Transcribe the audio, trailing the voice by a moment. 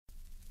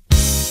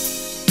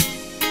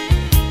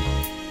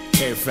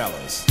Hey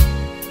fellas,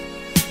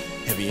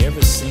 have you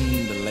ever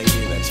seen the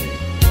lady that you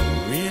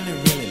really,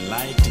 really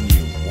liked and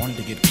you wanted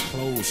to get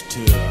close to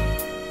her,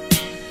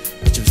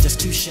 but you was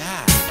just too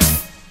shy?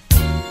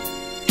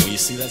 Well, you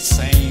see, that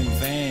same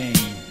thing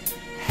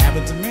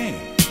happened to me.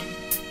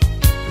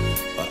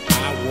 But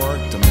I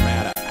worked the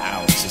matter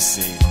out, you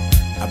see.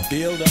 I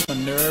built up a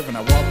nerve and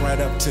I walked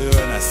right up to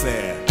her and I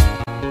said,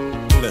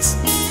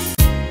 listen.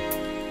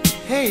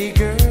 Hey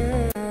girl,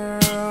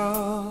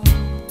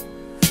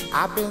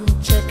 I've been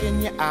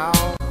checking you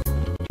out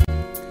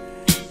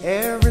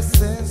ever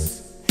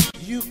since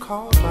you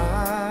called my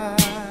eye,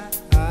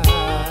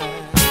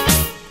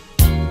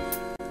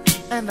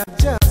 and I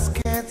just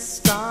can't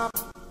stop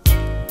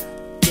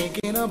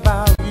thinking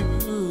about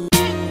you.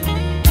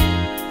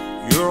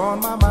 You're on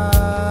my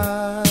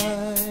mind.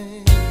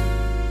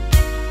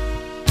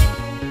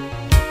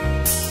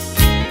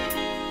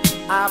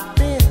 I've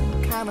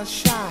been kinda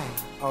shy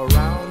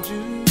around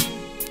you.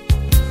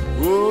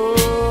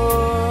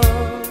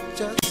 Oh,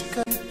 just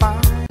couldn't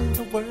find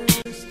the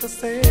words to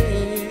say.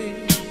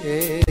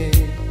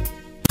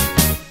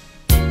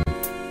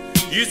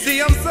 You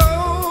see, I'm so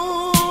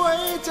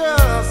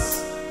anxious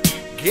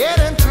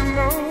getting to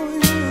know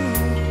you.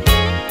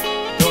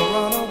 Don't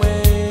run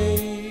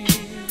away.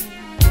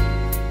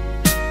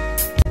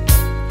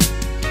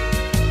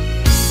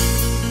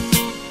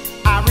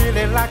 I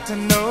really like to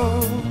know,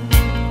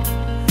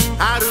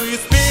 how do you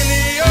spend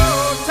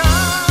your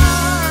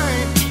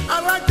time?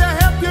 I'd like to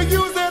help you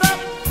use it up,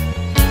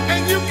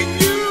 and you can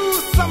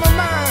use some of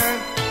mine,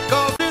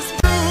 'cause it's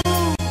true,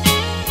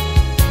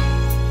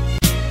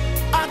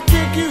 I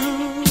dig you,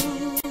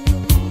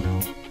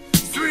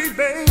 sweet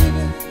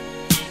baby,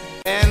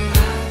 and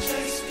I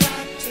just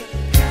got to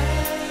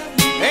have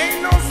you. Ain't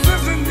no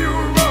sense in you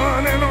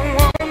running on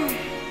one.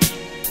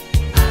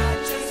 I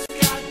just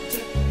got to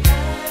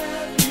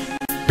have you.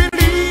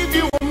 Believe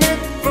you were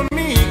meant for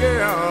me,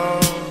 girl.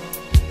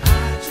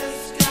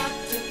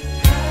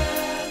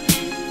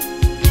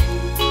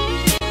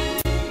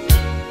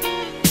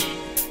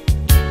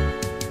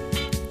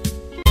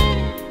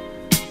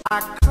 I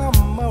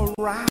come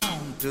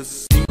around to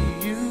see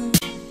you,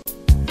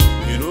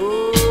 you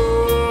know,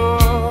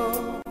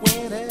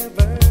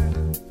 whenever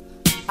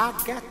I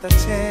got the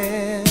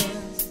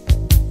chance.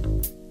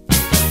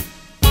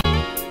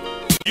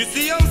 You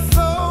see, I'm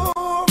so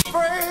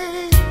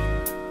afraid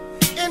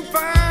in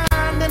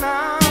finding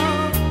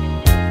out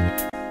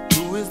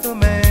who is the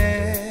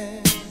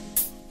man.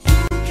 Who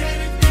can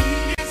it be?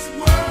 It's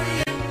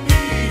worrying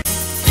me.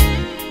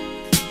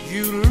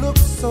 You look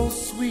so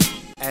sweet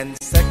and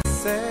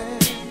sexy,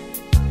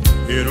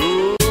 you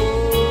know,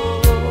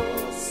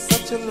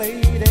 such a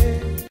lady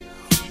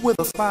with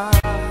a smile.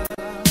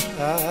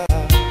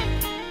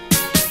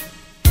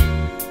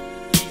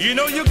 You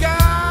know you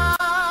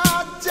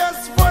got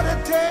just what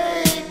it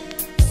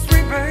takes,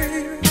 sweet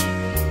baby,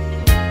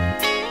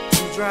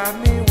 to drive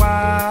me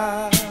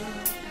wild.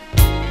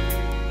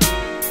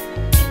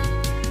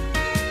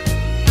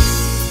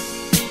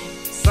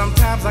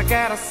 Sometimes I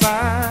got a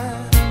sign,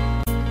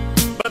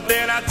 but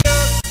then I just